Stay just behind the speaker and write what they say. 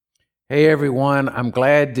Hey everyone, I'm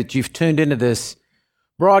glad that you've tuned into this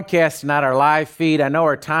broadcast tonight, our live feed. I know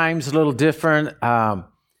our time's a little different.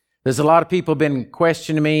 There's a lot of people been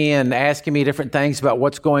questioning me and asking me different things about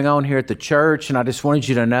what's going on here at the church, and I just wanted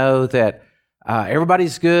you to know that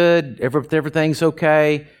everybody's good, everything's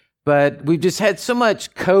okay, but we've just had so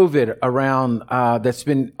much COVID around that's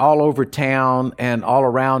been all over town and all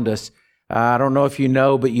around us. I don't know if you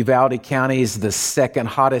know, but Uvalde County is the second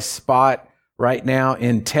hottest spot right now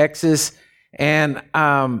in Texas. And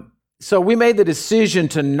so we made the decision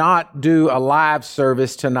to not do a live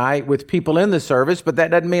service tonight with people in the service, but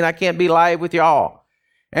that doesn't mean I can't be live with y'all.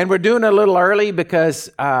 And we're doing it a little early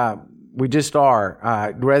because we just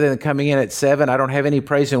are. Rather than coming in at 7, I don't have any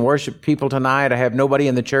praise and worship people tonight. I have nobody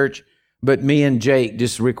in the church but me and Jake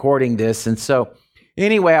just recording this. And so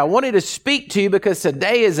anyway, I wanted to speak to you because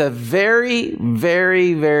today is a very,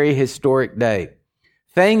 very, very historic day.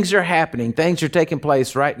 Things are happening. Things are taking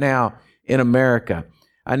place right now in America.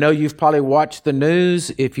 I know you've probably watched the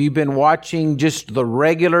news. If you've been watching just the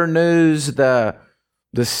regular news, the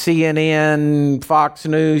CNN, Fox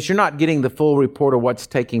News, you're not getting the full report of what's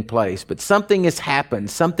taking place. But something has happened.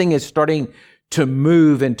 Something is starting to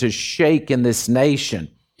move and to shake in this nation.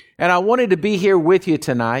 And I wanted to be here with you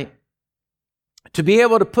tonight to be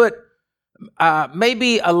able to put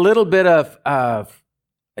maybe a little bit of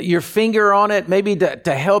your finger on it, maybe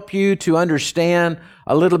to help you to understand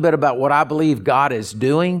a little bit about what I believe God is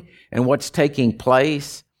doing and what's taking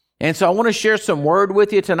place. And so I want to share some word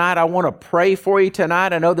with you tonight. I want to pray for you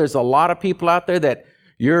tonight. I know there's a lot of people out there that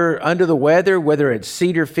you're under the weather, whether it's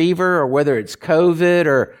cedar fever or whether it's COVID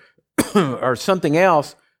or or something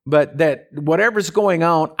else, but that whatever's going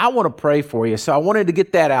on, I want to pray for you. So I wanted to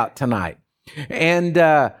get that out tonight.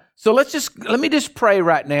 And so let me just pray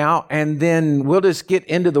right now, and then we'll just get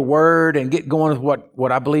into the word and get going with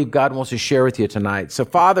what I believe God wants to share with you tonight. So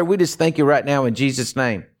Father, we just thank you right now in Jesus'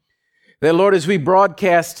 name. That Lord, as we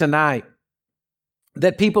broadcast tonight,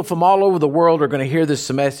 that people from all over the world are going to hear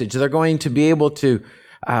this message. They're going to be able to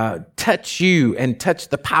touch you and touch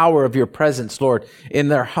the power of your presence, Lord, in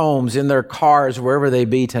their homes, in their cars, wherever they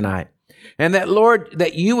be tonight. And that, Lord,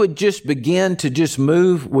 that you would just begin to just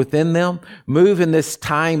move within them, move in this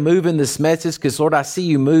time, move in this message, because, Lord, I see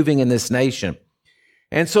you moving in this nation.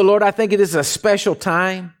 And so, Lord, I think it is a special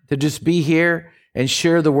time to just be here and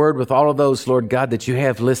share the word with all of those, Lord God, that you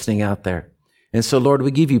have listening out there. And so, Lord,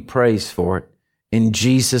 we give you praise for it in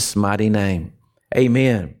Jesus' mighty name.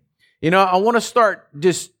 Amen. You know, I want to start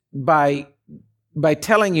just by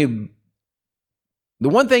telling you the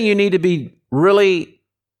one thing you need to be really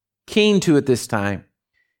keen to at this time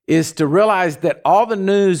is to realize that all the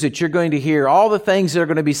news that you're going to hear, all the things that are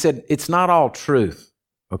going to be said, it's not all truth,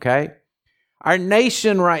 okay? Our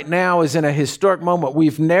nation right now is in a historic moment.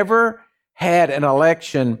 We've never had an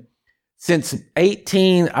election since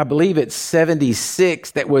I believe it's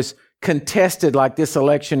 76 that was contested like this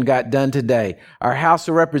election got done today. Our House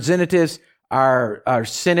of Representatives, our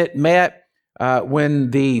Senate met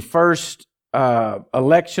when the first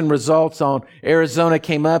election results on Arizona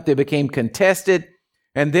came up. They became contested.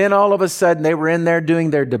 And then all of a sudden they were in there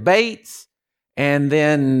doing their debates. And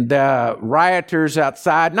then the rioters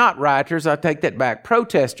outside, not rioters, I'll take that back,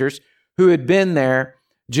 protesters who had been there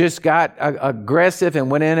just got aggressive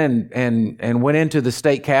and went in and went into the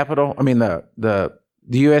state capitol, the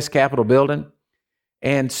U.S. Capitol building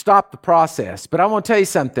and stopped the process. But I want to tell you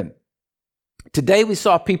something. Today we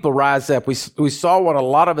saw people rise up. We saw what a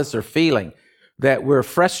lot of us are feeling, that we're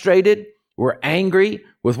frustrated, we're angry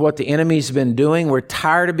with what the enemy's been doing. We're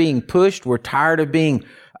tired of being pushed. We're tired of being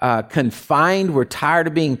confined. We're tired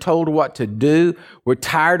of being told what to do. We're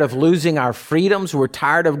tired of losing our freedoms. We're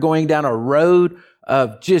tired of going down a road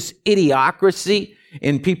of just idiocracy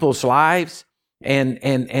in people's lives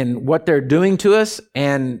and what they're doing to us.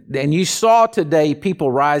 And you saw today people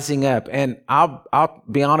rising up. And I'll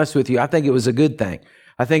be honest with you, I think it was a good thing.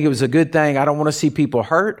 I think it was a good thing. I don't want to see people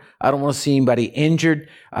hurt. I don't want to see anybody injured.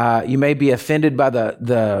 You may be offended by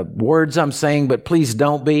the words I'm saying, but please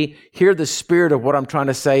don't be. Hear the spirit of what I'm trying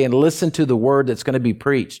to say and listen to the word that's going to be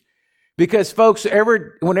preached. Because folks,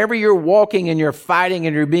 whenever you're walking and you're fighting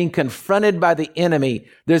and you're being confronted by the enemy,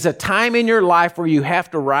 there's a time in your life where you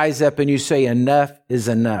have to rise up and you say, enough is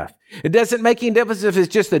enough. It doesn't make any difference if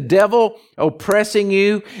it's just the devil oppressing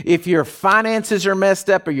you, if your finances are messed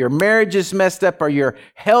up or your marriage is messed up or your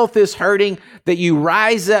health is hurting, that you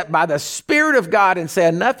rise up by the Spirit of God and say,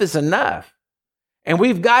 enough is enough. And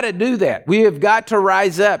we've got to do that. We have got to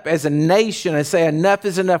rise up as a nation and say enough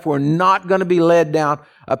is enough. We're not going to be led down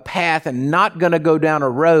a path and not going to go down a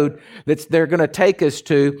road that they're going to take us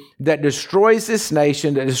to that destroys this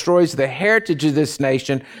nation, that destroys the heritage of this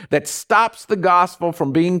nation, that stops the gospel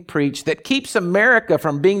from being preached, that keeps America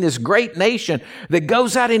from being this great nation that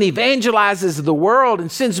goes out and evangelizes the world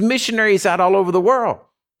and sends missionaries out all over the world.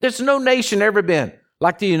 There's no nation ever been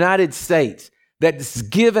like the United States that's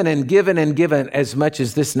given and given and given as much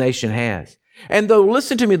as this nation has. And though,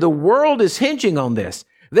 listen to me, the world is hinging on this.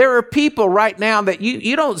 There are people right now that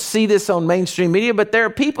you don't see this on mainstream media, but there are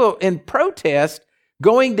people in protest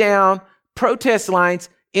going down protest lines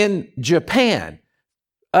in Japan,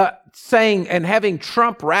 saying and having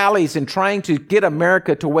Trump rallies and trying to get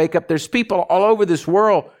America to wake up. There's people all over this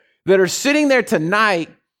world that are sitting there tonight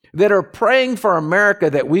that are praying for America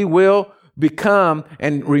that we will become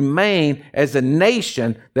and remain as a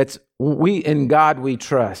nation that's in God we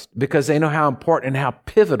trust, because they know how important and how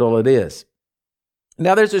pivotal it is.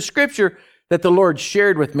 Now, there's a scripture that the Lord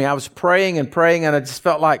shared with me. I was praying and praying, and I just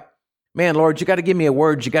felt like, man, Lord, you got to give me a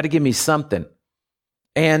word. You got to give me something.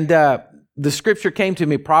 And the scripture came to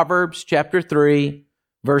me, Proverbs chapter 3,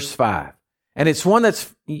 verse 5. And it's one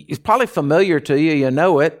it's probably familiar to you. You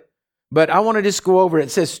know it. But I want to just go over it.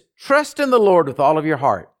 It says, trust in the Lord with all of your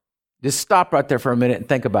heart. Just stop right there for a minute and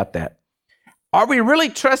think about that. Are we really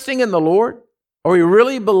trusting in the Lord? Are we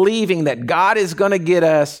really believing that God is going to get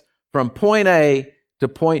us from point A to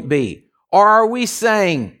point B? Or are we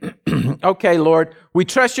saying, okay, Lord, we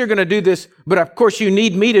trust you're going to do this, but of course you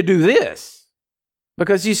need me to do this?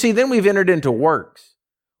 Because you see, then we've entered into works.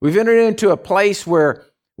 We've entered into a place where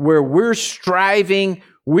we're striving,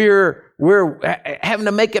 we're having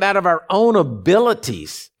to make it out of our own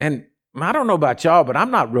abilities. And I don't know about y'all, but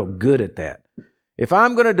I'm not real good at that. If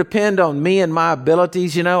I'm going to depend on me and my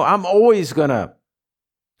abilities, I'm always going to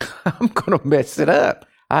mess it up.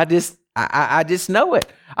 I just know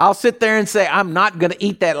it. I'll sit there and say, I'm not going to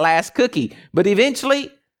eat that last cookie. But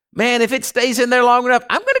eventually, man, if it stays in there long enough,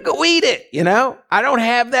 I'm going to go eat it. I don't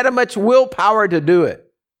have that much willpower to do it.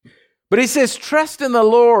 But he says, trust in the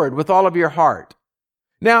Lord with all of your heart.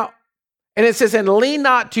 Now, and it says, and lean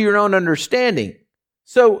not to your own understanding.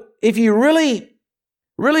 So if you really,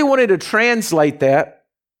 really wanted to translate that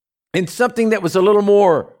in something that was a little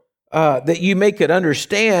more, that you may could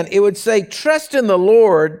understand, it would say, trust in the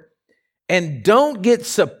Lord and don't get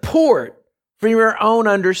support from your own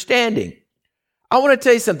understanding. I want to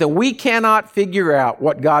tell you something. We cannot figure out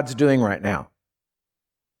what God's doing right now.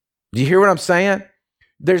 Do you hear what I'm saying?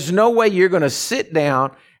 There's no way you're going to sit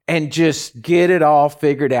down and just get it all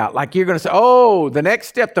figured out. Like you're going to say, oh, the next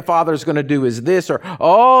step the Father's going to do is this, or,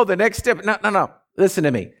 oh, the next step. No. Listen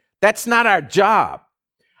to me. That's not our job.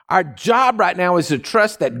 Our job right now is to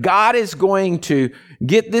trust that God is going to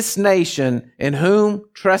get this nation in whom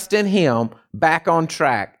trust in Him back on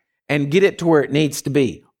track and get it to where it needs to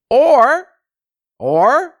be. Or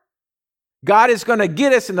God is going to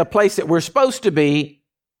get us in the place that we're supposed to be,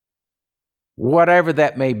 whatever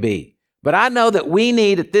that may be. But I know that we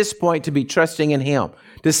need at this point to be trusting in Him,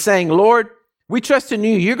 to saying, Lord, we trust in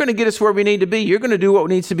you. You're going to get us where we need to be. You're going to do what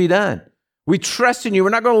needs to be done. We trust in you.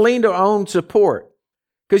 We're not going to lean to our own support.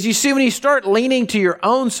 Because you see, when you start leaning to your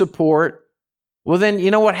own support, well, then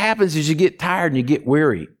you know what happens is you get tired and you get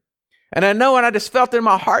weary. And I know, and I just felt in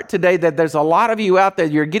my heart today that there's a lot of you out there,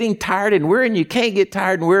 you're getting tired and weary, and you can't get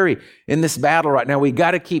tired and weary in this battle right now. We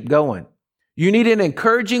got to keep going. You need an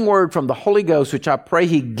encouraging word from the Holy Ghost, which I pray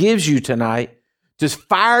He gives you tonight, to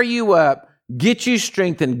fire you up, get you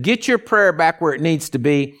strengthened, get your prayer back where it needs to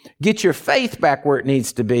be, get your faith back where it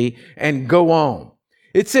needs to be, and go on.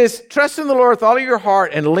 It says, trust in the Lord with all of your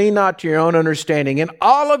heart and lean not to your own understanding. In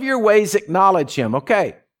all of your ways, acknowledge Him.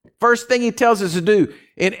 Okay, first thing He tells us to do,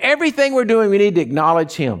 in everything we're doing, we need to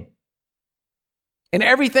acknowledge Him. In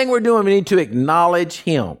everything we're doing, we need to acknowledge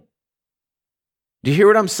Him. Do you hear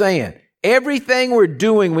what I'm saying? Everything we're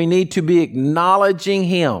doing, we need to be acknowledging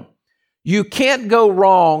Him. You can't go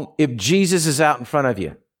wrong if Jesus is out in front of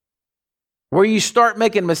you. Where you start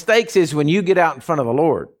making mistakes is when you get out in front of the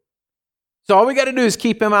Lord. So all we got to do is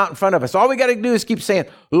keep Him out in front of us. All we got to do is keep saying,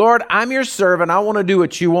 Lord, I'm your servant. I want to do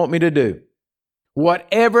what you want me to do.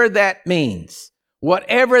 Whatever that means,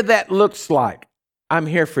 whatever that looks like, I'm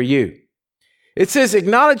here for you. It says,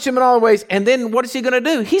 acknowledge Him in all ways. And then what is He going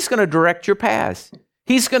to do? He's going to direct your paths.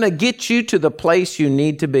 He's going to get you to the place you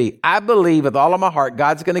need to be. I believe with all of my heart,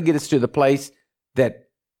 God's going to get us to the place that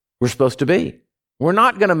we're supposed to be. We're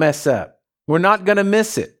not going to mess up. We're not going to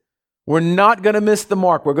miss it. We're not going to miss the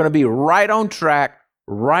mark. We're going to be right on track,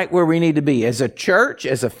 right where we need to be. As a church,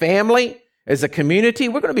 as a family, as a community,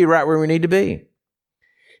 we're going to be right where we need to be.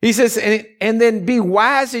 He says, and then be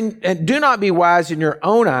wise and do not be wise in your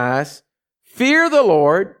own eyes. Fear the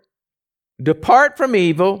Lord, depart from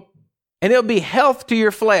evil, and it'll be health to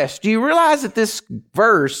your flesh. Do you realize that this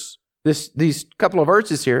verse, these couple of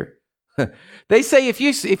verses here, they say if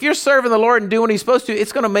you're serving the Lord and doing what he's supposed to,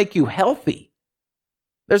 it's going to make you healthy.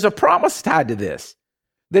 There's a promise tied to this,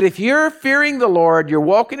 that if you're fearing the Lord, you're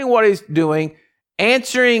walking in what he's doing,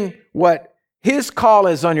 answering what his call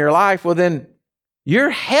is on your life, well then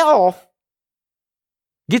your health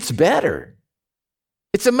gets better.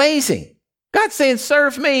 It's amazing. God's saying,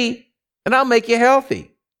 serve me and I'll make you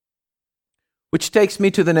healthy. Which takes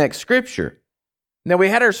me to the next scripture. Now, we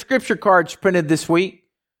had our scripture cards printed this week,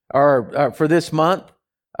 or for this month,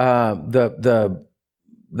 the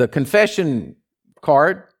confession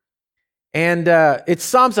card. And it's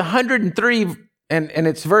Psalms 103, and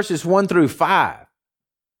it's verses 1 through 5.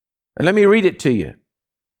 And let me read it to you.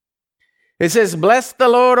 It says, bless the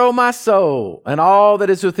Lord, O my soul, and all that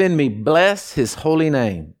is within me. Bless his holy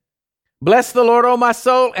name. Bless the Lord, O my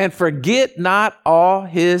soul, and forget not all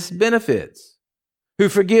his benefits, who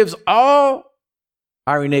forgives all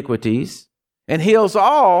our iniquities and heals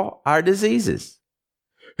all our diseases,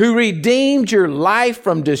 who redeemed your life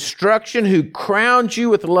from destruction, who crowned you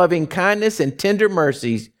with loving kindness and tender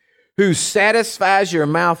mercies, who satisfies your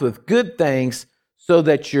mouth with good things so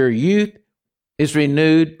that your youth is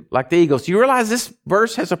renewed like the eagles. Do you realize this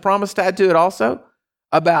verse has a promise tied to it also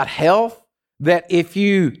about health? That if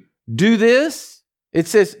you do this, it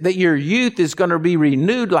says that your youth is going to be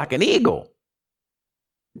renewed like an eagle.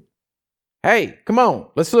 Hey, come on,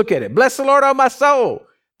 let's look at it. Bless the Lord, O my soul.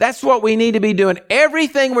 That's what we need to be doing.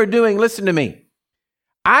 Everything we're doing, listen to me.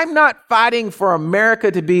 I'm not fighting for America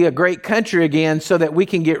to be a great country again so that we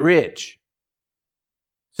can get rich,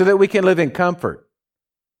 so that we can live in comfort.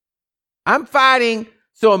 I'm fighting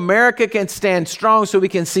so America can stand strong, so we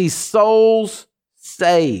can see souls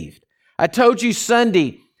saved. I told you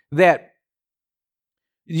Sunday that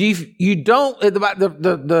you don't,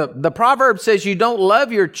 the proverb says you don't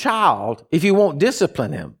love your child if you won't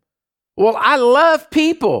discipline him. Well, I love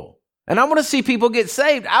people, and I want to see people get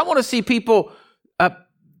saved. I want to see people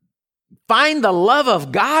find the love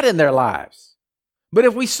of God in their lives. But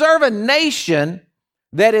if we serve a nation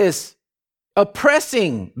that is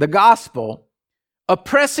oppressing the gospel,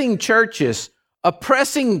 oppressing churches,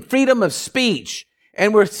 oppressing freedom of speech,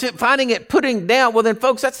 and we're finding it putting down, well then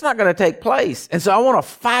folks, that's not going to take place. And so I want to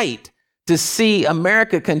fight to see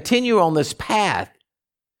America continue on this path.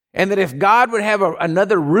 And that if God would have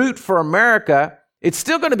another route for America, it's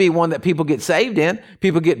still going to be one that people get saved in,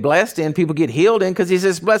 people get blessed in, people get healed in, because he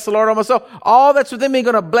says, bless the Lord, O my soul. All that's within me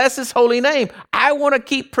going to bless his holy name. I want to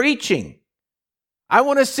keep preaching. I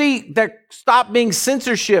want to see there stop being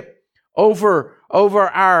censorship over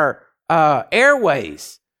our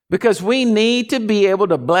airways, because we need to be able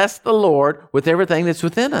to bless the Lord with everything that's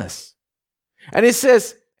within us. And it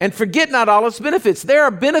says, and forget not all its benefits. There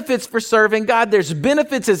are benefits for serving God. There's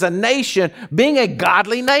benefits as a nation, being a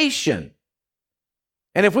godly nation.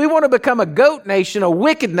 And if we want to become a goat nation, a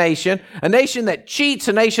wicked nation, a nation that cheats,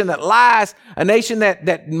 a nation that lies, a nation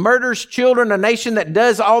that murders children, a nation that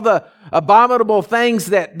does all the abominable things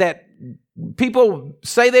that people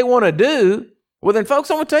say they want to do, well then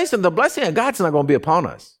folks, I want to tell you something, the blessing of God's not going to be upon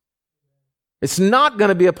us. It's not going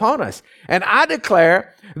to be upon us. And I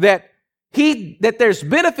declare that there's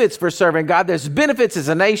benefits for serving God. There's benefits as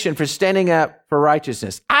a nation for standing up for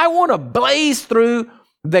righteousness. I want to blaze through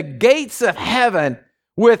the gates of heaven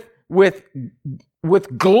with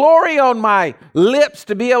glory on my lips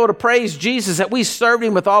to be able to praise Jesus, that we served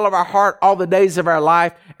him with all of our heart all the days of our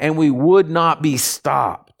life, and we would not be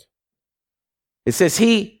stopped. It says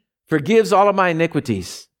he forgives all of my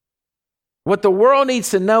iniquities. What the world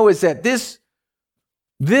needs to know is that this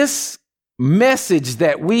message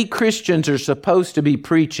that we Christians are supposed to be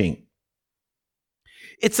preaching,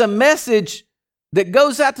 it's a message that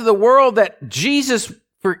goes out to the world that Jesus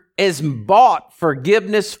has bought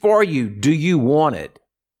forgiveness for you. Do you want it?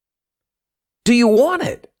 Do you want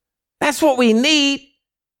it? That's what we need,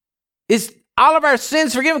 is all of our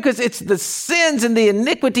sins forgiven, because it's the sins and the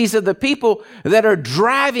iniquities of the people that are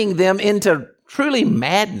driving them into truly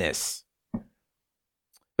madness.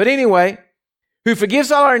 But anyway, who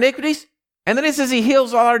forgives all our iniquities, and then it says he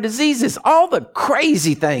heals all our diseases, all the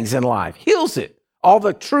crazy things in life, heals it. All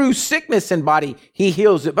the true sickness in body, he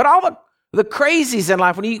heals it. But all the crazies in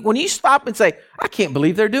life, when you stop and say, I can't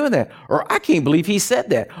believe they're doing that, or I can't believe he said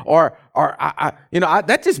that, or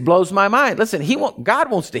that just blows my mind. Listen, God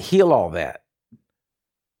wants to heal all that.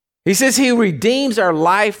 He says he redeems our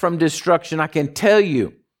life from destruction. I can tell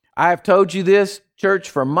you, I have told you this, church,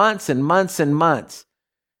 for months and months and months,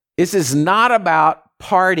 This is not about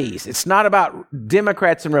parties. It's not about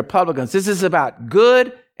Democrats and Republicans. This is about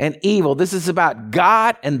good and evil. This is about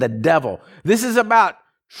God and the devil. This is about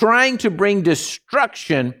trying to bring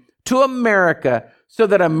destruction to America so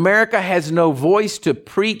that America has no voice to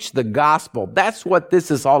preach the gospel. That's what this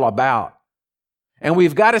is all about. And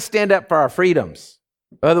we've got to stand up for our freedoms.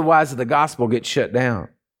 Otherwise, the gospel gets shut down.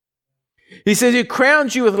 He says, He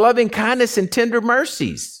crowns you with loving kindness and tender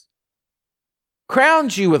mercies.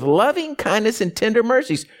 Crowns you with loving kindness and tender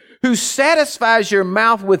mercies, who satisfies your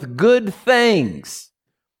mouth with good things.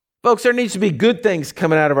 Folks, there needs to be good things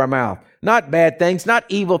coming out of our mouth, not bad things, not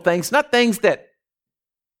evil things, not things that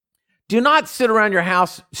do not sit around your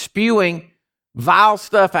house spewing vile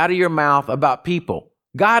stuff out of your mouth about people.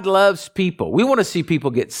 God loves people. We want to see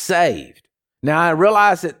people get saved. Now, I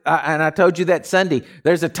realize that, and I told you that Sunday,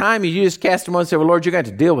 there's a time you just cast them on and say, well, Lord, you're going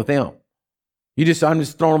to have to deal with them. I'm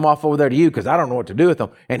just throwing them off over there to you because I don't know what to do with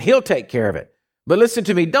them. And He'll take care of it. But listen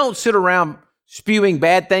to me, don't sit around spewing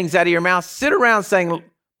bad things out of your mouth. Sit around saying,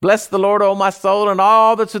 bless the Lord, O my soul, and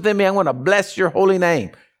all that's within me. I'm going to bless your holy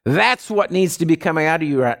name. That's what needs to be coming out of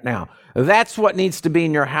you right now. That's what needs to be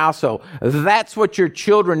in your household. That's what your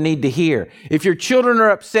children need to hear. If your children are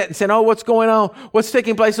upset and saying, oh, what's going on? What's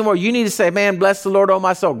taking place in the world? You need to say, man, bless the Lord, oh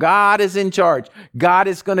my soul. God is in charge. God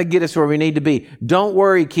is going to get us where we need to be. Don't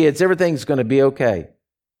worry, kids. Everything's going to be okay.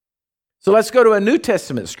 So let's go to a New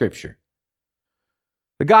Testament scripture.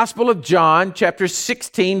 The Gospel of John, chapter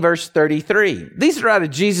 16, verse 33. These are out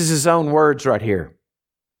of Jesus' own words right here.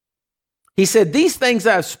 He said, these things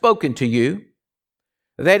I have spoken to you,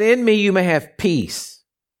 that in me you may have peace.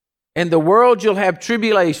 In the world you'll have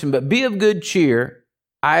tribulation, but be of good cheer.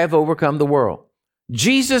 I have overcome the world.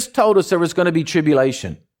 Jesus told us there was going to be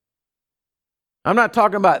tribulation. I'm not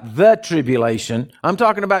talking about the tribulation. I'm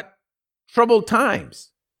talking about troubled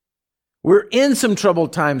times. We're in some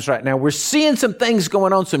troubled times right now. We're seeing some things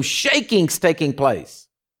going on, some shakings taking place.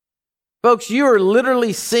 Folks, you are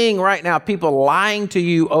literally seeing right now people lying to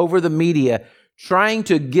you over the media, trying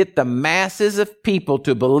to get the masses of people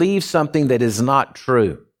to believe something that is not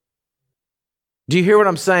true. Do you hear what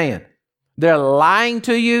I'm saying? They're lying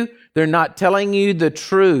to you. They're not telling you the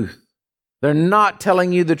truth. They're not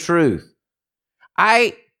telling you the truth.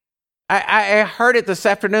 I heard it this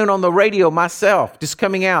afternoon on the radio myself, just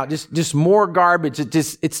coming out, just more garbage.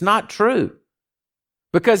 It's not true.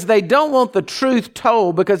 Because they don't want the truth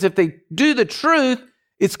told, because if they do the truth,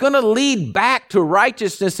 it's going to lead back to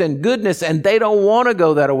righteousness and goodness, and they don't want to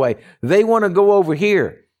go that way. They want to go over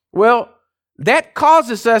here. Well, that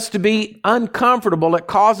causes us to be uncomfortable. It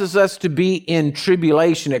causes us to be in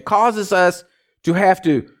tribulation. It causes us to have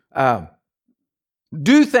to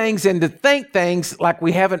do things and to think things like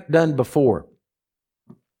we haven't done before.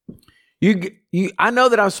 I know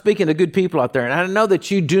that I'm speaking to good people out there, and I know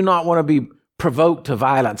that you do not want to be provoked to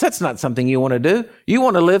violence. That's not something you want to do. You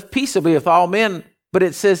want to live peaceably with all men, but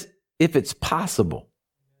it says if it's possible.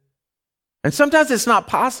 And sometimes it's not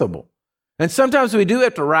possible. And sometimes we do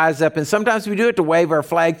have to rise up, and sometimes we do have to wave our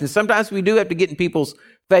flags, and sometimes we do have to get in people's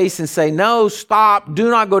face and say, no, stop,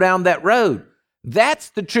 do not go down that road. That's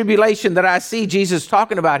the tribulation that I see Jesus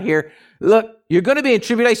talking about here. Look, you're going to be in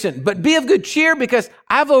tribulation, but be of good cheer because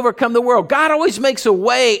I've overcome the world. God always makes a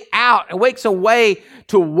way out and makes a way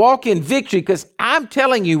to walk in victory, because I'm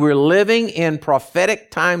telling you, we're living in prophetic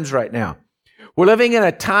times right now. We're living in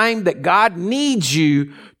a time that God needs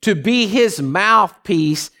you to be His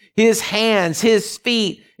mouthpiece, His hands, His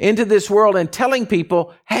feet into this world and telling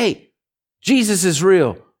people, hey, Jesus is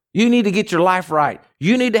real. You need to get your life right.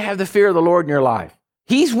 You need to have the fear of the Lord in your life.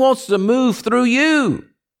 He wants to move through you.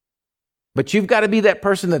 But you've got to be that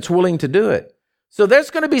person that's willing to do it. So there's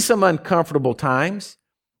going to be some uncomfortable times.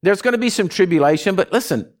 There's going to be some tribulation. But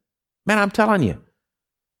listen, man, I'm telling you,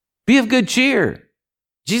 be of good cheer.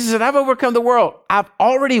 Jesus said, I've overcome the world. I've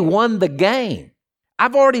already won the game.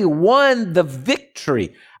 I've already won the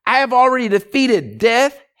victory. I have already defeated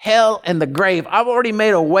death, hell, and the grave. I've already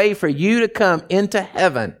made a way for you to come into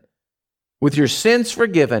heaven with your sins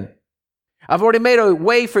forgiven. I've already made a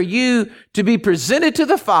way for you to be presented to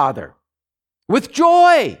the Father with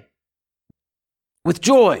joy,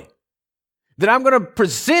 that I'm going to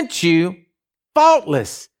present you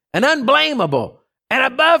faultless and unblameable and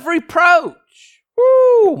above reproach.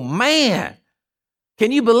 Woo, man.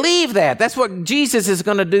 Can you believe that? That's what Jesus is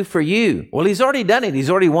going to do for you. Well, He's already done it. He's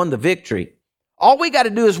already won the victory. All we got to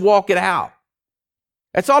do is walk it out.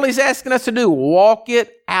 That's all He's asking us to do. Walk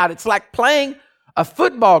it out. It's like playing a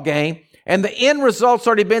football game and the end result's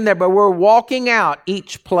already been there, but we're walking out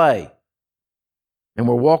each play. And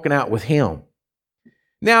we're walking out with Him.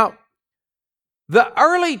 Now, the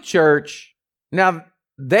early church,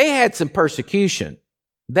 they had some persecution.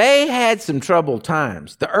 They had some troubled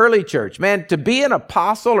times. The early church, man, to be an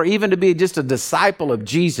apostle or even to be just a disciple of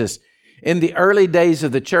Jesus in the early days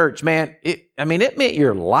of the church, man, it meant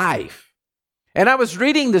your life. And I was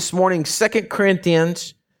reading this morning, 2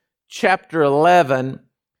 Corinthians chapter 11,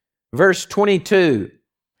 verse 22.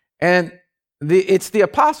 And it's the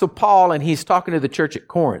Apostle Paul, and he's talking to the church at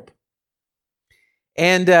Corinth.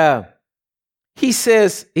 And he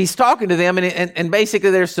says, he's talking to them, and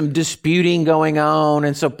basically there's some disputing going on.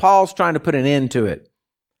 And so Paul's trying to put an end to it.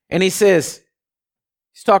 And he says,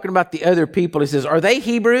 he's talking about the other people. He says, are they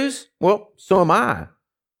Hebrews? Well, so am I.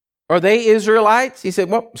 Are they Israelites? He said,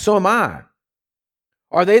 well, so am I.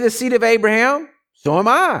 Are they the seed of Abraham? So am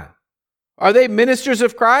I. Are they ministers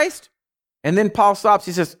of Christ? And then Paul stops.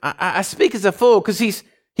 He says, I speak as a fool, because he's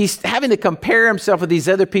having to compare himself with these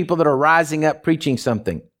other people that are rising up preaching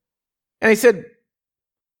something. And he said,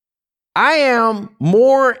 I am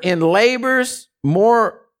more in labors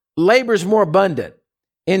more abundant,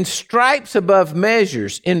 in stripes above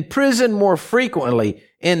measures, in prison more frequently,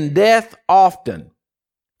 in death often.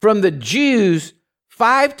 From the Jews,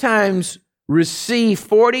 5 times receive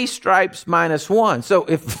 40 stripes minus 1. So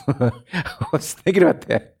if I was thinking about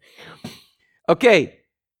that. Okay,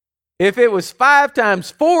 if it was 5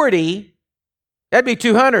 times 40, that'd be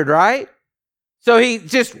 200, right? So he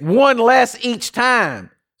just 1 less each time.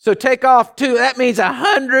 So take off 2. That means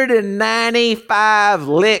 195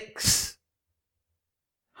 licks.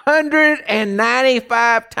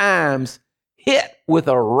 195 times hit with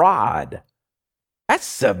a rod. That's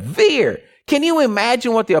severe. Can you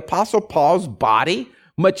imagine what the Apostle Paul's body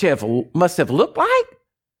must have looked like?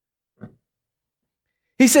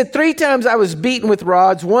 He said, 3 times I was beaten with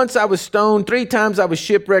rods. Once I was stoned. 3 times I was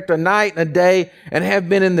shipwrecked, a night and a day, and have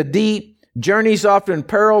been in the deep. Journeys often in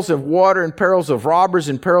perils of water, and perils of robbers,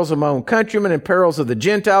 and perils of my own countrymen, and perils of the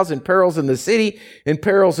Gentiles, and perils in the city, and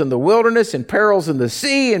perils in the wilderness, and perils in the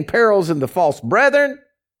sea, and perils in the false brethren.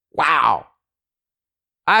 Wow.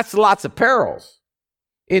 That's lots of perils.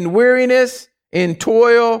 In weariness, in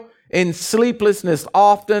toil, in sleeplessness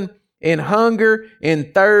often, in hunger,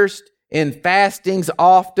 in thirst, in fastings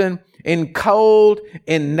often, in cold,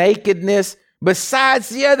 in nakedness, besides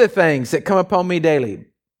the other things that come upon me daily.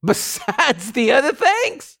 Besides the other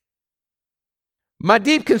things. My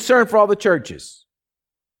deep concern for all the churches.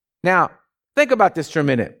 Now, think about this for a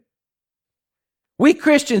minute. We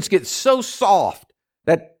Christians get so soft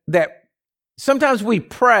that sometimes we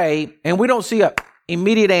pray and we don't see an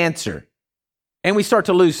immediate answer. And we start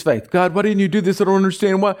to lose faith. God, why didn't you do this? I don't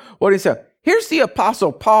understand. What did he say? Here's the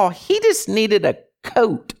Apostle Paul. He just needed a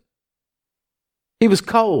coat. He was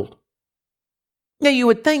cold. Now, you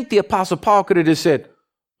would think the Apostle Paul could have just said,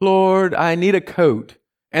 Lord, I need a coat.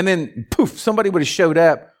 And then, poof, somebody would have showed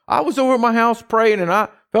up. I was over at my house praying, and I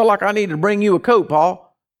felt like I needed to bring you a coat,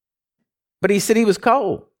 Paul. But he said he was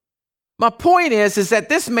cold. My point is that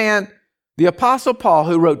this man, the Apostle Paul,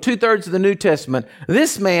 who wrote 2/3 of the New Testament,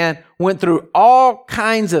 this man went through all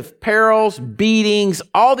kinds of perils, beatings,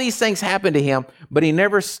 all these things happened to him, but he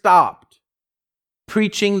never stopped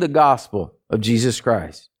preaching the gospel of Jesus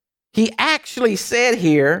Christ. He actually said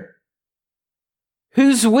here,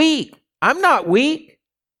 who's weak? I'm not weak.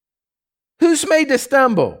 Who's made to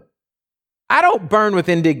stumble? I don't burn with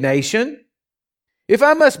indignation. If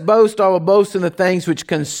I must boast, I will boast in the things which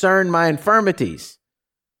concern my infirmities.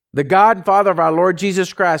 The God and Father of our Lord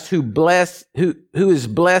Jesus Christ, who is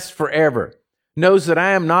blessed forever, knows that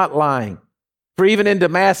I am not lying. For even in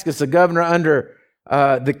Damascus, the governor under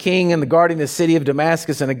the king and the guarding the city of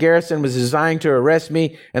Damascus and a garrison was designed to arrest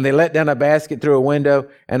me, and they let down a basket through a window,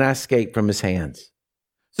 and I escaped from his hands.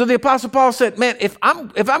 So the Apostle Paul said, man, if I'm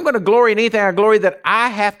going to glory in anything, I glory that I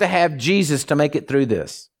have to have Jesus to make it through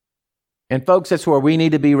this. And folks, that's where we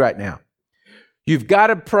need to be right now. You've got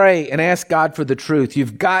to pray and ask God for the truth.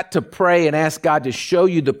 You've got to pray and ask God to show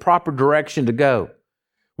you the proper direction to go.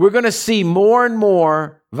 We're going to see more and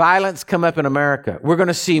more violence come up in America. We're going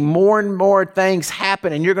to see more and more things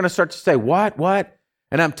happen, and you're going to start to say, what?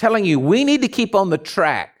 And I'm telling you, we need to keep on the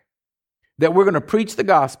track that we're going to preach the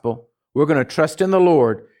gospel. We're going to trust in the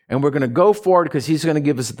Lord, and we're going to go forward because he's going to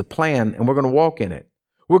give us the plan, and we're going to walk in it.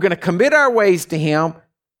 We're going to commit our ways to him,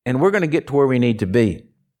 and we're going to get to where we need to be.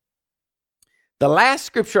 The last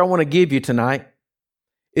scripture I want to give you tonight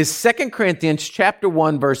is 2 Corinthians chapter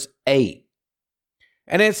 1, verse 8.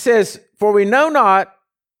 And it says, For we do not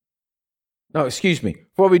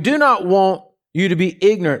want you to be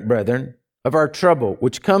ignorant, brethren, of our trouble,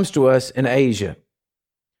 which comes to us in Asia.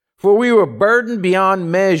 For we were burdened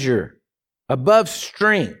beyond measure, above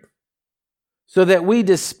strength, so that we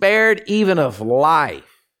despaired even of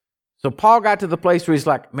life. So Paul got to the place where he's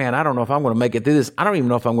like, man, I don't know if I'm going to make it through this. I don't even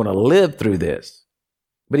know if I'm going to live through this.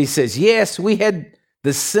 But he says, yes, we had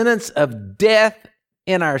the sentence of death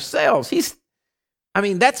in ourselves.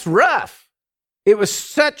 That's rough. It was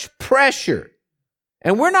such pressure.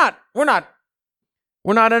 And we're not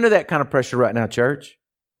under that kind of pressure right now, church.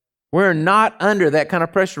 We're not under that kind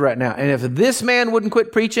of pressure right now. And if this man wouldn't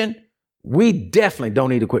quit preaching, we definitely don't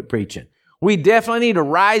need to quit preaching. We definitely need to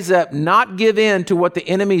rise up, not give in to what the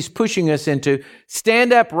enemy's pushing us into.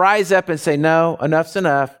 Stand up, rise up, and say, no, enough's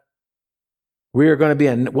enough. We are going to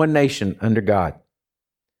be one nation under God.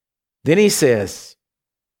 Then he says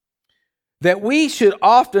that we should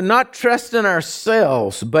often not trust in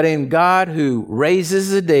ourselves, but in God who raises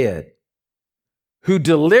the dead, who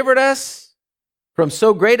delivered us from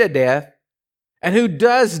so great a death, and who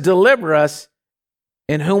does deliver us,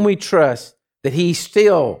 in whom we trust that he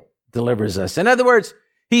still delivers us. In other words,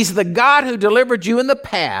 he's the God who delivered you in the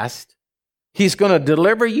past. He's going to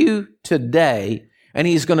deliver you today, and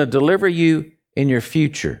he's going to deliver you in your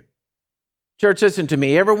future. Church, listen to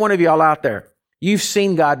me. Every one of y'all out there, you've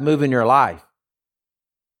seen God move in your life.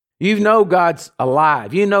 You know God's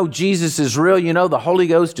alive. You know Jesus is real. You know the Holy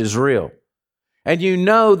Ghost is real. And you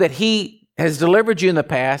know that he has delivered you in the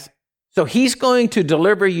past, so he's going to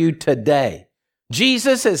deliver you today.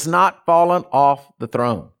 Jesus has not fallen off the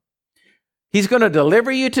throne. He's going to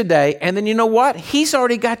deliver you today, and then you know what? He's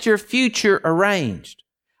already got your future arranged.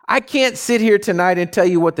 I can't sit here tonight and tell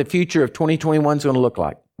you what the future of 2021 is going to look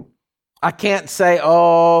like. I can't say,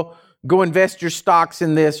 oh, go invest your stocks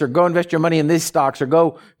in this, or go invest your money in these stocks, or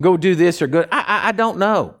go do this, or go. I don't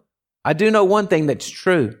know. I do know one thing that's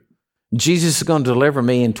true. Jesus is going to deliver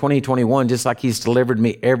me in 2021 just like he's delivered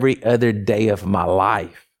me every other day of my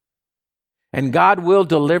life. And God will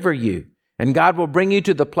deliver you, and God will bring you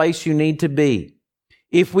to the place you need to be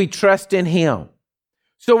if we trust in him.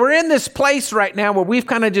 So we're in this place right now where we've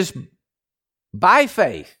kind of just, by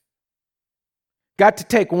faith, got to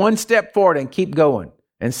take one step forward and keep going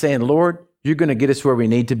and saying, Lord, you're going to get us where we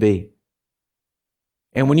need to be.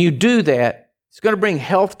 And when you do that, it's going to bring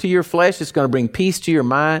health to your flesh. It's going to bring peace to your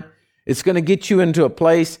mind. It's going to get you into a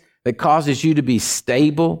place that causes you to be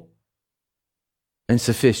stable and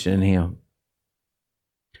sufficient in him.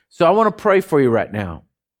 So I want to pray for you right now.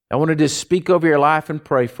 I want to just speak over your life and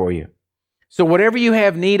pray for you. So whatever you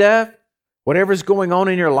have need of, whatever's going on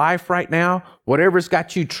in your life right now, whatever's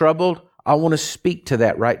got you troubled, I want to speak to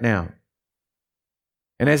that right now.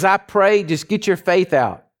 And as I pray, just get your faith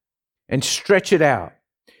out and stretch it out.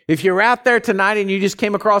 If you're out there tonight and you just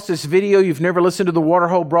came across this video, you've never listened to the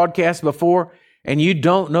Waterhole broadcast before, and you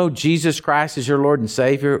don't know Jesus Christ as your Lord and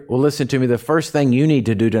Savior, well, listen to me. The first thing you need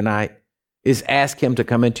to do tonight is ask him to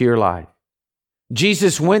come into your life.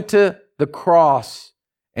 Jesus went to the cross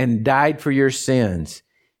and died for your sins.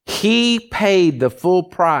 He paid the full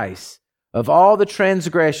price of all the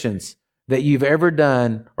transgressions that you've ever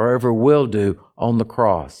done or ever will do on the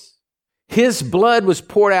cross. His blood was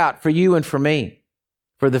poured out for you and for me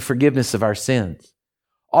for the forgiveness of our sins.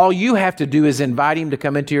 All you have to do is invite him to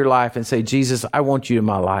come into your life and say, Jesus, I want you in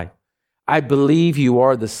my life. I believe you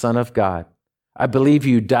are the Son of God. I believe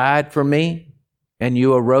you died for me and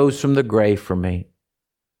you arose from the grave for me.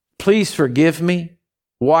 Please forgive me.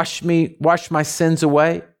 Wash my sins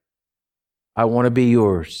away. I want to be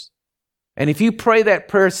yours. And if you pray that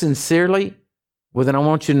prayer sincerely, well, then I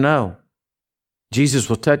want you to know Jesus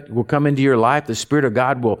will come into your life. The Spirit of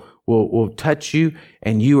God will touch you,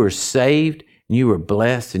 and you are saved, and you are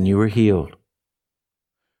blessed, and you are healed.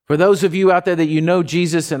 For those of you out there that you know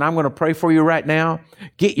Jesus, and I'm going to pray for you right now,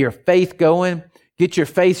 get your faith going. Get your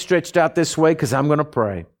faith stretched out this way, because I'm going to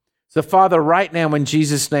pray. So, Father, right now in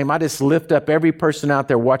Jesus' name, I just lift up every person out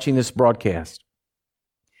there watching this broadcast.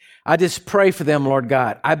 I just pray for them, Lord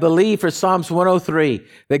God. I believe for Psalms 103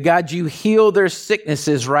 that, God, you heal their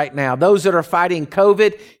sicknesses right now. Those that are fighting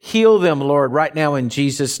COVID, heal them, Lord, right now in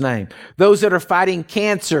Jesus' name. Those that are fighting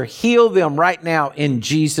cancer, heal them right now in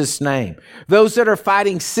Jesus' name. Those that are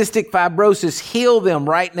fighting cystic fibrosis, heal them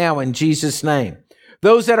right now in Jesus' name.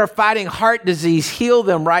 Those that are fighting heart disease, heal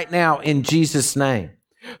them right now in Jesus' name.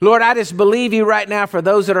 Lord, I just believe you right now for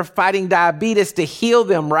those that are fighting diabetes to heal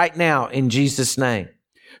them right now in Jesus' name.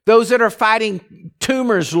 Those that are fighting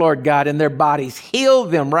tumors, Lord God, in their bodies, heal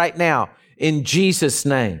them right now in Jesus'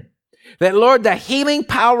 name. That, Lord, the healing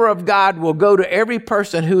power of God will go to every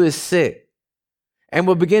person who is sick and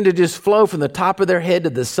will begin to just flow from the top of their head to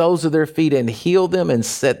the soles of their feet and heal them and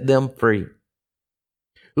set them free.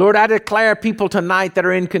 Lord, I declare people tonight that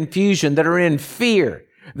are in confusion, that are in fear,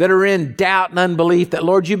 that are in doubt and unbelief, that,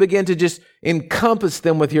 Lord, you begin to just encompass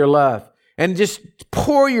them with your love. and just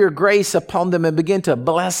pour your grace upon them and begin to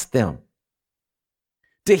bless them,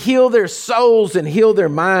 to heal their souls and heal their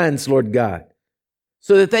minds, Lord God,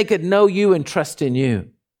 so that they could know you and trust in you.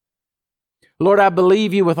 Lord, I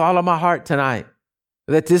believe you with all of my heart tonight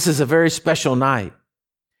that this is a very special night.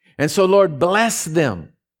 And so, Lord, bless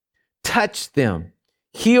them, touch them,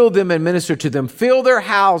 heal them and minister to them. Fill their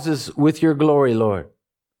houses with your glory, Lord.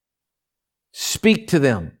 Speak to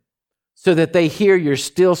them so that they hear your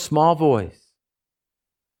still small voice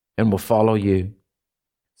and will follow you.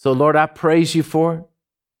 So, Lord, I praise you for it,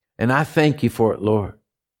 and I thank you for it, Lord.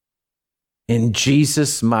 In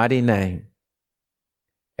Jesus' mighty name,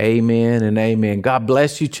 amen and amen. God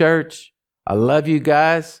bless you, church. I love you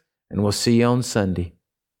guys, and we'll see you on Sunday.